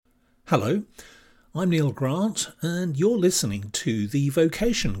Hello, I'm Neil Grant and you're listening to the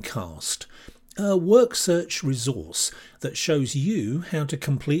Vocation Cast, a work search resource that shows you how to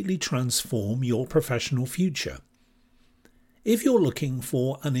completely transform your professional future. If you're looking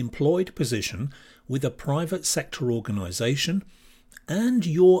for an employed position with a private sector organisation and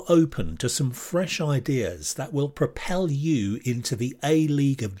you're open to some fresh ideas that will propel you into the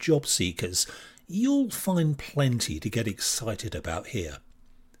A-League of job seekers, you'll find plenty to get excited about here.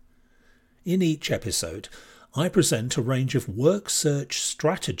 In each episode, I present a range of work search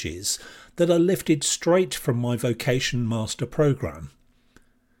strategies that are lifted straight from my Vocation Master programme.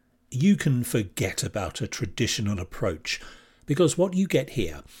 You can forget about a traditional approach because what you get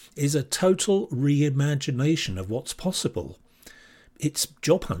here is a total reimagination of what's possible. It's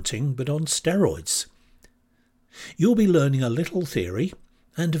job hunting but on steroids. You'll be learning a little theory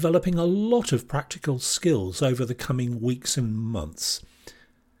and developing a lot of practical skills over the coming weeks and months.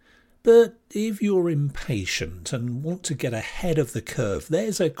 But if you're impatient and want to get ahead of the curve,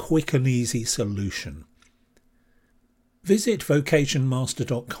 there's a quick and easy solution. Visit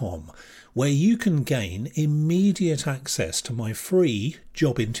vocationmaster.com, where you can gain immediate access to my free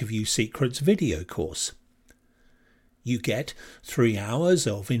Job Interview Secrets video course. You get 3 hours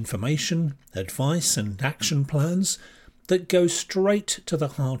of information, advice and action plans that go straight to the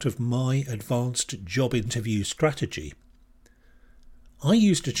heart of my advanced job interview strategy. I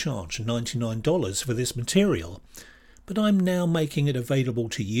used to charge $99 for this material, but I'm now making it available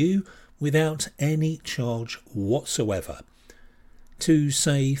to you without any charge whatsoever, to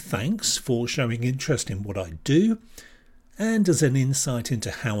say thanks for showing interest in what I do and as an insight into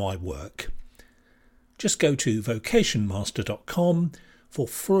how I work. Just go to vocationmaster.com for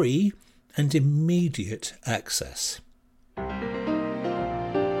free and immediate access.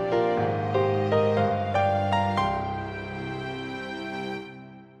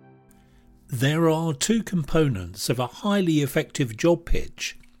 There are two components of a highly effective job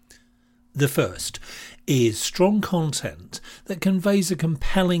pitch. The first is strong content that conveys a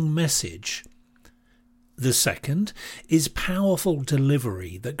compelling message. The second is powerful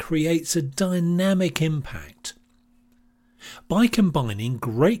delivery that creates a dynamic impact. By combining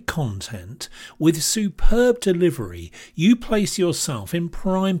great content with superb delivery, you place yourself in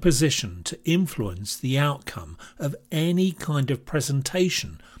prime position to influence the outcome of any kind of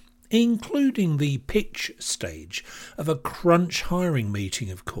presentation, including the pitch stage of a crunch hiring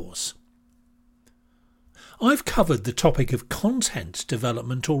meeting, of course. I've covered the topic of content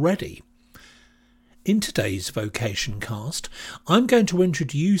development already. In today's Vocation Cast, I'm going to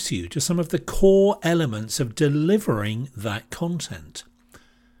introduce you to some of the core elements of delivering that content.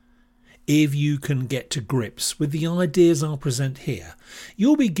 If you can get to grips with the ideas I'll present here,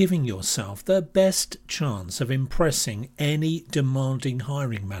 you'll be giving yourself the best chance of impressing any demanding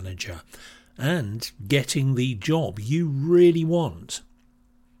hiring manager and getting the job you really want.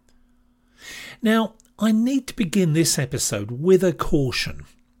 Now, I need to begin this episode with a caution.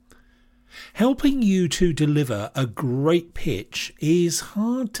 Helping you to deliver a great pitch is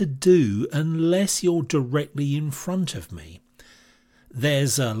hard to do unless you're directly in front of me.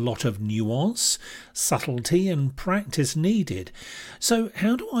 There's a lot of nuance, subtlety and practice needed. So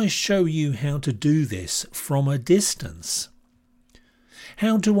how do I show you how to do this from a distance?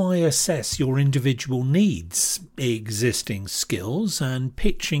 How do I assess your individual needs, existing skills and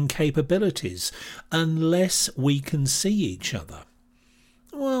pitching capabilities unless we can see each other?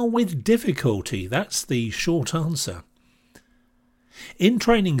 Well, with difficulty, that's the short answer. In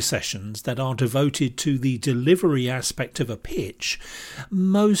training sessions that are devoted to the delivery aspect of a pitch,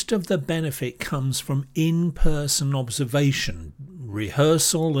 most of the benefit comes from in-person observation,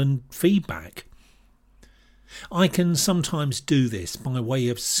 rehearsal and feedback. I can sometimes do this by way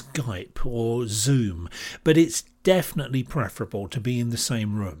of Skype or Zoom, but it's definitely preferable to be in the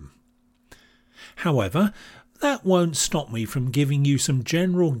same room. However, that won't stop me from giving you some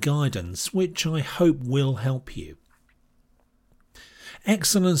general guidance which I hope will help you.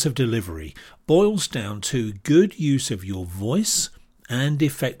 Excellence of delivery boils down to good use of your voice and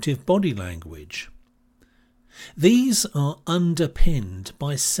effective body language. These are underpinned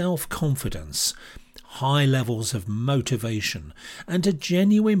by self-confidence, high levels of motivation, and a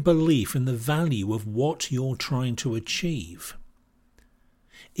genuine belief in the value of what you're trying to achieve.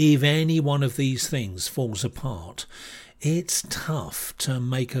 If any one of these things falls apart, it's tough to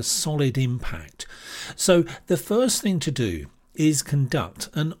make a solid impact. So the first thing to do is conduct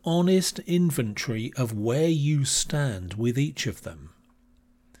an honest inventory of where you stand with each of them.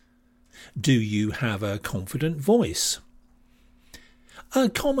 Do you have a confident voice? A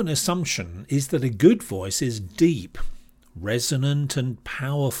common assumption is that a good voice is deep, resonant and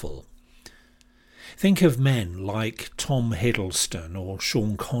powerful. Think of men like Tom Hiddleston or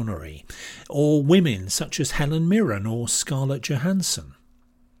Sean Connery, or women such as Helen Mirren or Scarlett Johansson.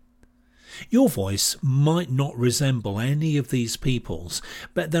 Your voice might not resemble any of these people's,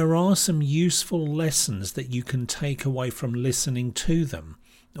 but there are some useful lessons that you can take away from listening to them,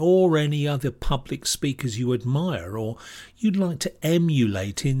 or any other public speakers you admire or you'd like to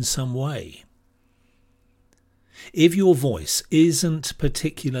emulate in some way. If your voice isn't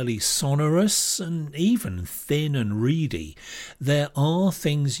particularly sonorous and even thin and reedy, there are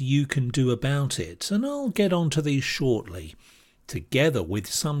things you can do about it, and I'll get onto these shortly, together with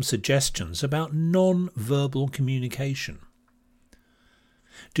some suggestions about non-verbal communication.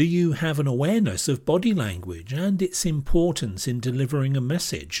 Do you have an awareness of body language and its importance in delivering a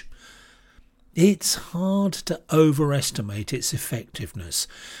message? It's hard to overestimate its effectiveness,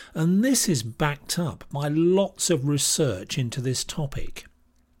 and this is backed up by lots of research into this topic.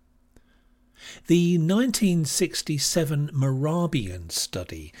 The 1967 Morabian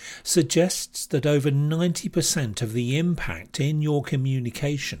study suggests that over 90% of the impact in your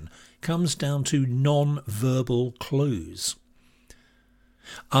communication comes down to non-verbal clues.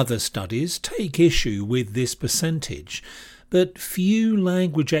 Other studies take issue with this percentage, but few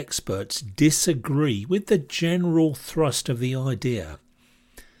language experts disagree with the general thrust of the idea.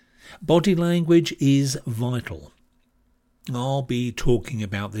 Body language is vital. I'll be talking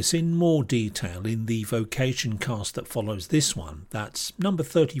about this in more detail in the Vocation cast that follows this one. That's number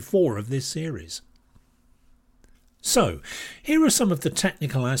 34 of this series. So, here are some of the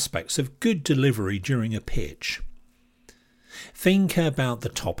technical aspects of good delivery during a pitch. Think about the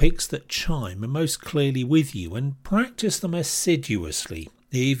topics that chime most clearly with you and practice them assiduously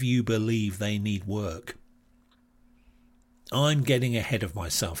if you believe they need work. I'm getting ahead of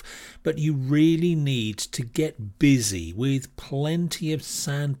myself, but you really need to get busy with plenty of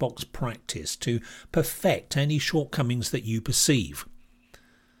sandbox practice to perfect any shortcomings that you perceive.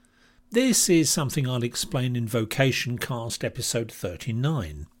 This is something I'll explain in Vocation Cast episode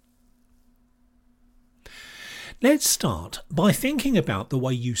 39. Let's start by thinking about the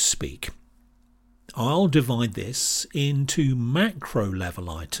way you speak. I'll divide this into macro-level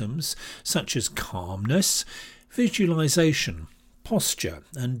items such as calmness, visualization, posture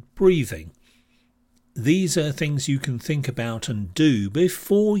and breathing. These are things you can think about and do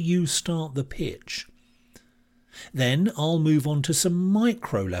before you start the pitch. Then I'll move on to some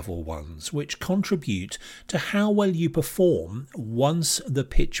micro-level ones which contribute to how well you perform once the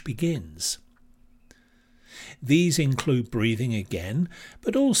pitch begins. These include breathing again,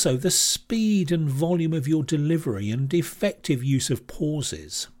 but also the speed and volume of your delivery and effective use of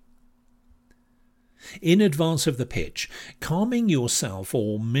pauses. In advance of the pitch, calming yourself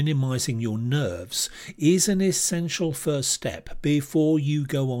or minimizing your nerves is an essential first step before you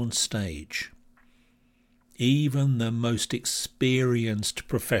go on stage. Even the most experienced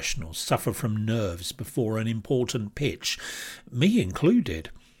professionals suffer from nerves before an important pitch, me included.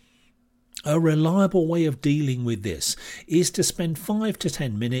 A reliable way of dealing with this is to spend 5 to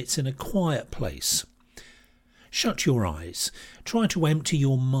 10 minutes in a quiet place. Shut your eyes, try to empty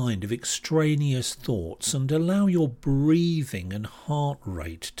your mind of extraneous thoughts and allow your breathing and heart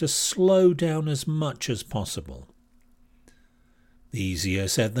rate to slow down as much as possible. Easier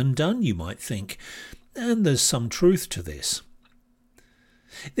said than done, you might think, and there's some truth to this.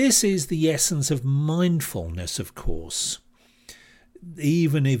 This is the essence of mindfulness, of course.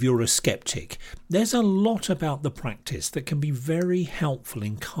 Even if you're a skeptic, there's a lot about the practice that can be very helpful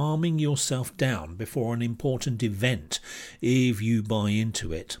in calming yourself down before an important event, if you buy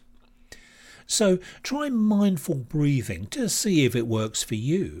into it. So try mindful breathing to see if it works for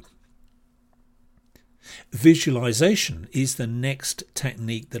you. Visualization is the next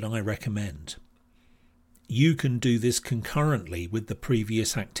technique that I recommend. You can do this concurrently with the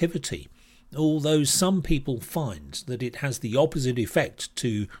previous activity, although some people find that it has the opposite effect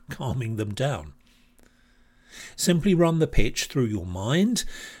to calming them down. Simply run the pitch through your mind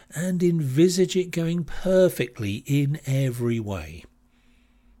and envisage it going perfectly in every way.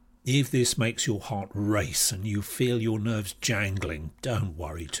 If this makes your heart race and you feel your nerves jangling, don't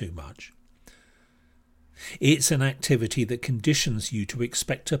worry too much. It's an activity that conditions you to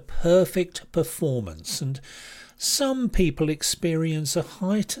expect a perfect performance, and some people experience a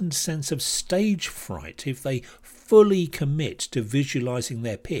heightened sense of stage fright if they fully commit to visualizing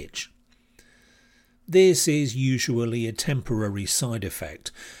their pitch. This is usually a temporary side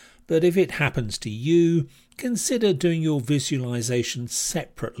effect, but if it happens to you, consider doing your visualization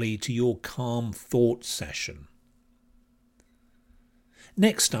separately to your calm thought session.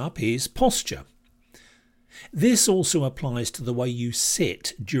 Next up is posture. This also applies to the way you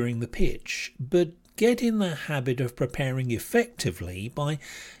sit during the pitch, but get in the habit of preparing effectively by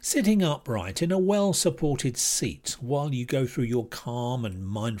sitting upright in a well-supported seat while you go through your calm and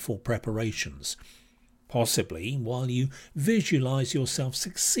mindful preparations, possibly while you visualize yourself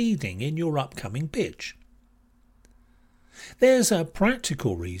succeeding in your upcoming pitch. There's a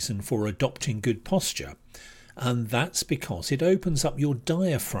practical reason for adopting good posture, and that's because it opens up your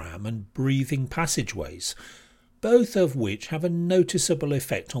diaphragm and breathing passageways, both of which have a noticeable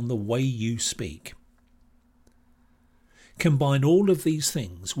effect on the way you speak. Combine all of these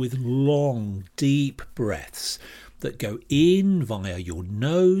things with long, deep breaths that go in via your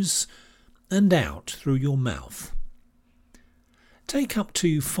nose and out through your mouth. Take up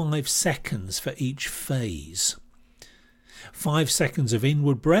to 5 seconds for each phase. 5 seconds of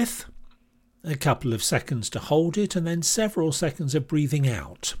inward breath, a couple of seconds to hold it, and then several seconds of breathing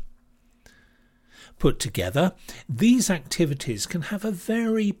out. Put together, these activities can have a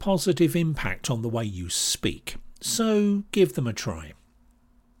very positive impact on the way you speak, so give them a try.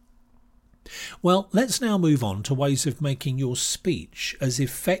 Well, let's now move on to ways of making your speech as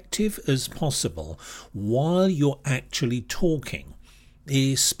effective as possible while you're actually talking,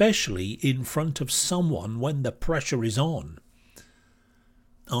 especially in front of someone when the pressure is on.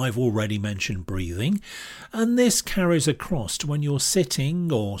 I've already mentioned breathing, and this carries across to when you're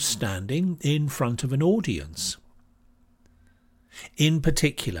sitting or standing in front of an audience. In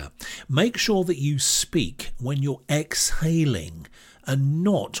particular, make sure that you speak when you're exhaling and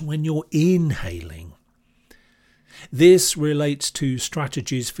not when you're inhaling. This relates to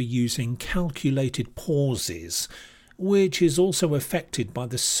strategies for using calculated pauses, which is also affected by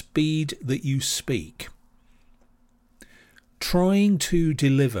the speed that you speak. Trying to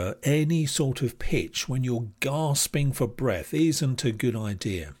deliver any sort of pitch when you're gasping for breath isn't a good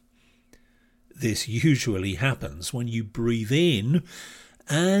idea. This usually happens when you breathe in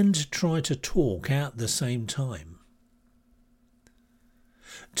and try to talk at the same time.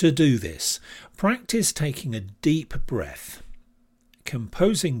 To do this, practice taking a deep breath,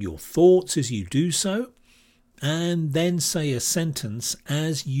 composing your thoughts as you do so, and then say a sentence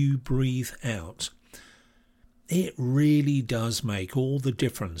as you breathe out. It really does make all the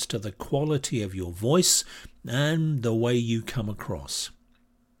difference to the quality of your voice and the way you come across.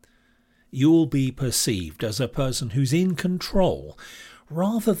 You'll be perceived as a person who's in control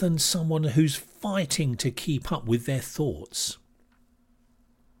rather than someone who's fighting to keep up with their thoughts.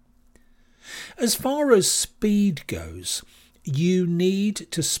 As far as speed goes, you need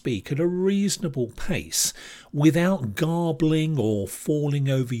to speak at a reasonable pace without garbling or falling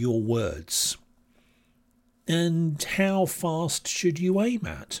over your words. And how fast should you aim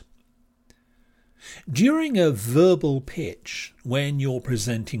at? During a verbal pitch, when you're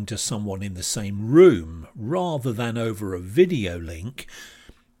presenting to someone in the same room rather than over a video link,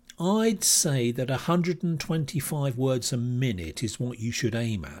 I'd say that 125 words a minute is what you should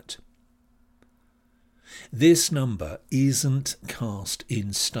aim at. This number isn't cast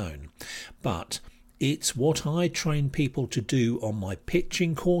in stone, but it's what I train people to do on my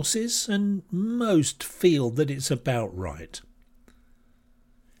pitching courses, and most feel that it's about right.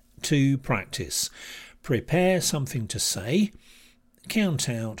 To practice, prepare something to say, count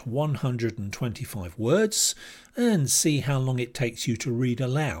out 125 words, and see how long it takes you to read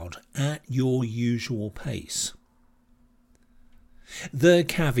aloud at your usual pace. The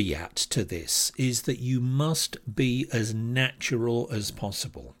caveat to this is that you must be as natural as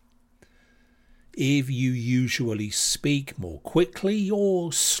possible. If you usually speak more quickly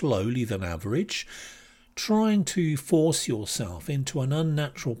or slowly than average, trying to force yourself into an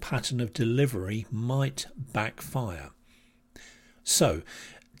unnatural pattern of delivery might backfire. So,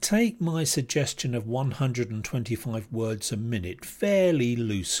 take my suggestion of 125 words a minute fairly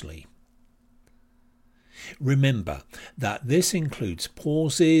loosely. Remember that this includes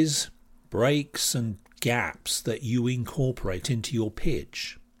pauses, breaks and gaps that you incorporate into your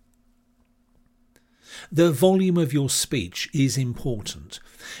pitch. The volume of your speech is important,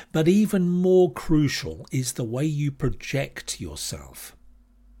 but even more crucial is the way you project yourself.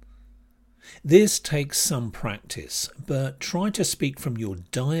 This takes some practice, but try to speak from your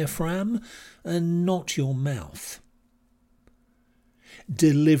diaphragm and not your mouth.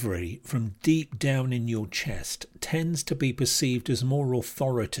 Delivery from deep down in your chest tends to be perceived as more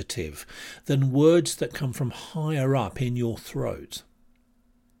authoritative than words that come from higher up in your throat.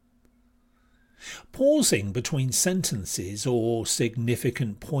 Pausing between sentences or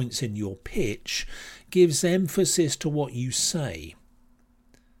significant points in your pitch gives emphasis to what you say.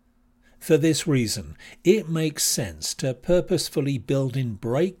 For this reason, it makes sense to purposefully build in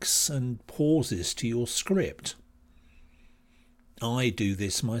breaks and pauses to your script. I do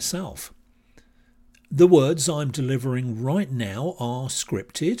this myself. The words I'm delivering right now are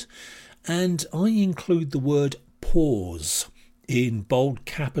scripted, and I include the word pause in bold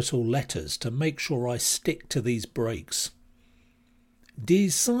capital letters to make sure I stick to these breaks.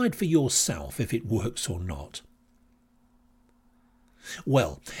 Decide for yourself if it works or not.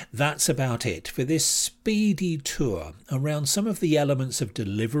 Well, that's about it for this speedy tour around some of the elements of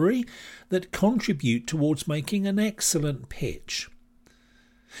delivery that contribute towards making an excellent pitch.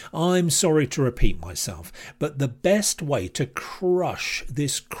 I'm sorry to repeat myself, but the best way to crush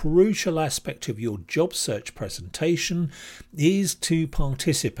this crucial aspect of your job search presentation is to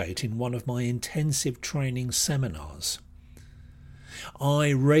participate in one of my intensive training seminars.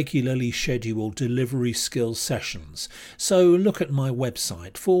 I regularly schedule delivery skills sessions, so look at my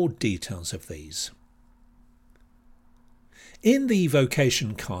website for details of these. In the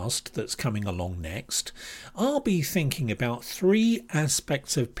Vocation cast that's coming along next, I'll be thinking about 3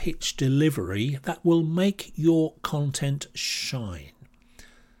 aspects of pitch delivery that will make your content shine.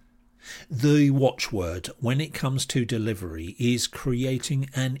 The watchword when it comes to delivery is creating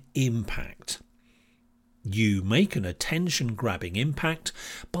an impact. You make an attention-grabbing impact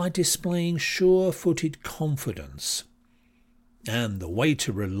by displaying sure-footed confidence. And the way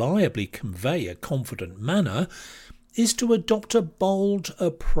to reliably convey a confident manner is to adopt a bold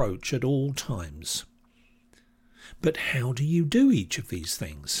approach at all times. But how do you do each of these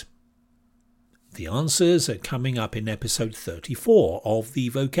things? The answers are coming up in episode 34 of the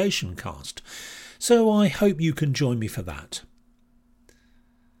Vocation cast, so I hope you can join me for that.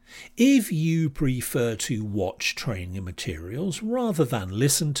 If you prefer to watch training materials rather than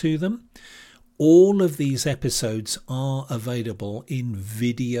listen to them, all of these episodes are available in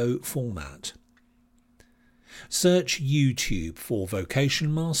video format. Search YouTube for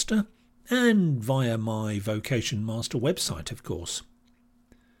Vocation Master and via my Vocation Master website, of course.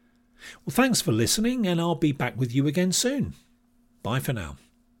 Well, thanks for listening, and I'll be back with you again soon. Bye for now.